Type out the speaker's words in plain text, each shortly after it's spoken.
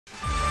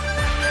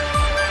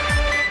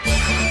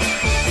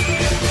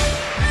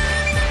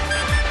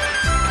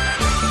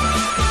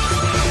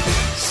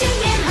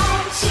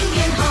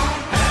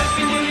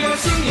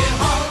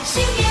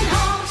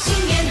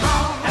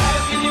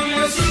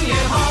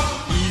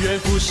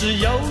福事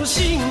又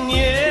新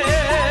年，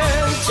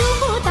祝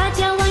福大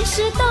家万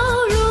事都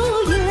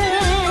如愿，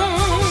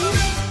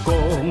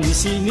恭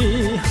喜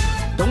你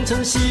东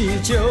成西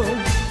就，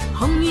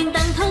鸿运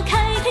当头，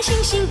开开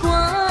心心过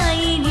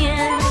一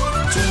年，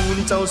祝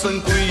你早生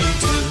贵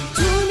子，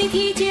祝你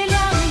体结良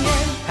缘。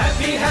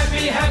Happy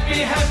Happy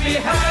Happy Happy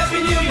Happy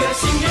New Year，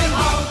 新年好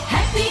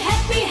Happy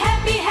Happy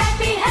Happy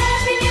Happy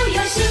Happy New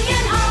Year， 新年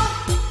好，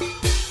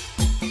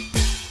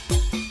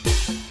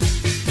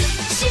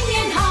新年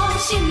好，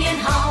新年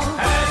好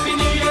 ，Happy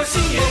New Year，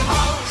 新年好，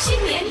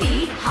新年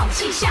里好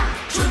气象，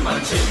春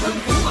满乾坤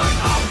福满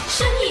堂，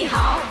生意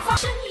好，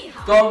生意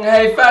好。恭喜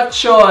發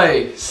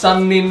財，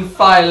新年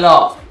快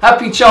樂!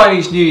 Happy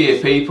Chinese New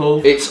Year,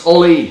 people. It's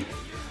Ollie,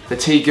 the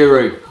tea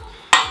guru.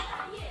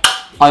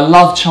 I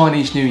love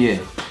Chinese New Year.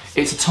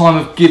 It's a time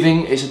of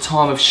giving, it's a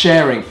time of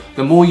sharing.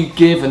 The more you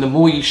give and the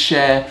more you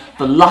share,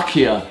 the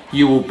luckier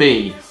you will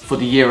be for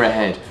the year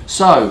ahead.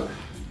 So,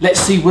 let's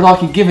see what I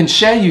can give and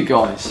share, you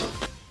guys.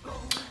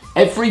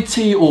 Every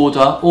tea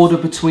order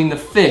between the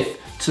 5th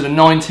to the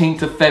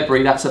 19th of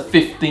February, that's a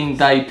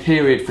 15-day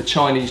period for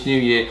Chinese New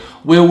Year,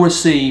 will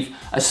receive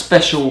a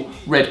special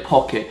red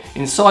pocket.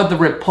 Inside the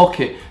red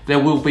pocket, there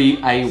will be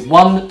a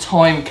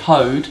one-time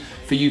code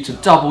for you to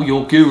double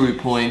your Guru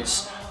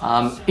points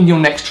in your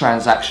next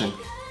transaction.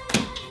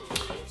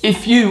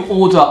 If you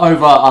order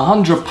over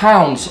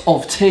 £100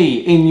 of tea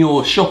in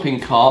your shopping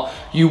cart,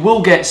 you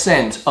will get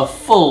sent a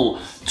full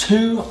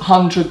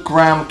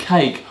 200-gram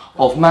cake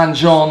of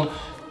Manjeon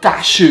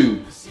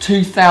Dashu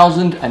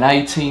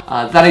 2018.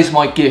 That is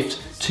my gift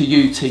to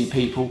you, tea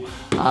people.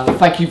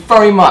 Thank you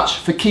very much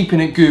for keeping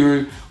it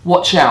Guru.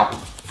 Watch out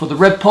for the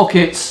red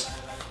pockets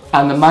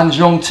and the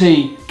Manjeon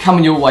tea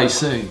coming your way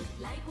soon.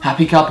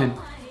 Happy cupping.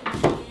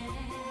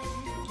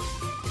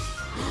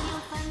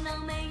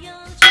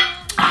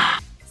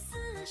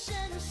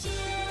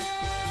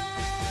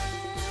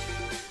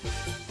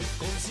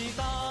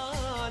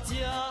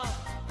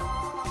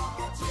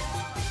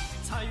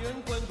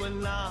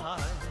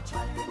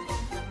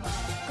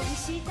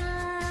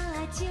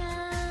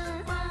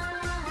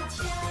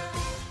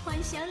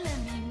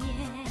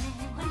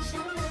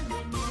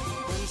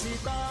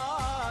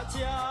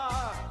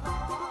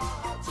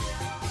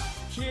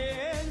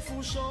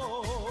 Show